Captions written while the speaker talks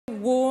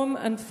warm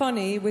and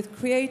funny with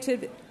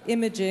creative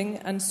imaging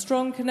and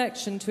strong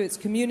connection to its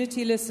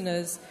community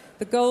listeners.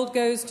 The gold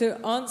goes to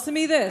Answer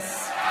Me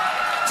This.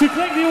 To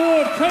collect the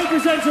award,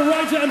 co-presenter,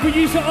 writer and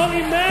producer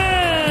Ollie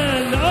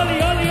Mann.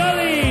 Ollie, Ollie,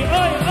 Ollie.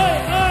 Oi, oi,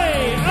 oi.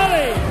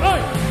 Ollie, oi,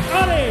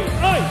 Ollie,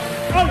 oi.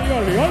 Ollie,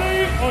 Ollie,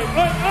 Ollie. Oi,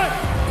 oi, oi.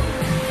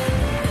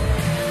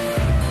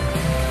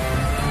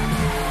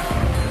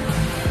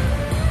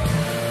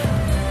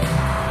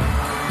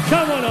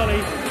 Come on,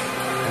 Ollie.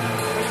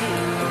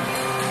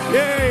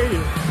 Yay!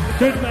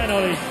 Good man,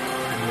 Ollie.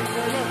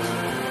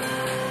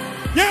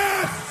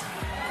 Yes!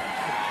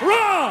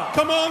 Rah!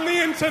 Come on, the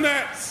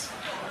internet!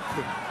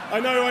 I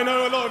know,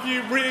 a lot of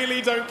you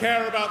really don't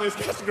care about this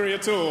category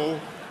at all.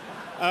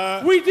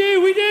 We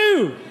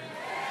do!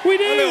 A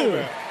little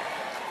bit.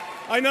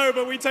 I know,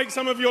 but we take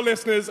some of your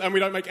listeners and we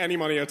don't make any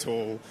money at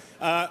all.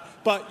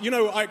 But,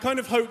 I kind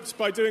of hoped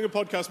by doing a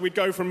podcast we'd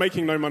go from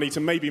making no money to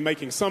maybe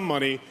making some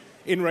money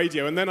in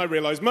radio, and then I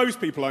realised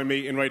most people I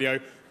meet in radio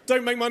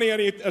don't make money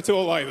at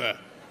all either.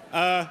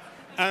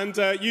 And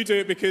you do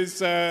it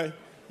because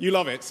you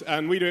love it,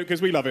 and we do it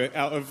because we love it,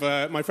 out of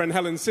my friend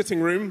Helen's sitting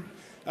room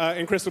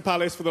in Crystal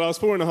Palace for the last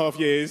 4.5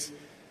 years.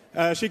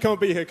 She can't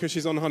be here because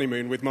she's on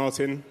honeymoon with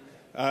Martin.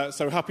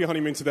 So happy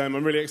honeymoon to them.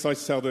 I'm really excited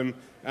to tell them.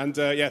 And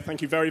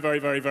thank you very, very,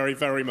 very, very,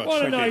 very much.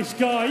 What a nice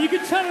guy. You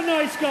can tell a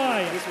nice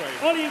guy. This way.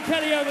 Ollie and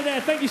Kelly over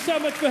there, thank you so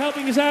much for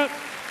helping us out.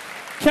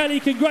 Kelly,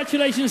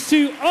 congratulations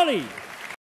to Ollie.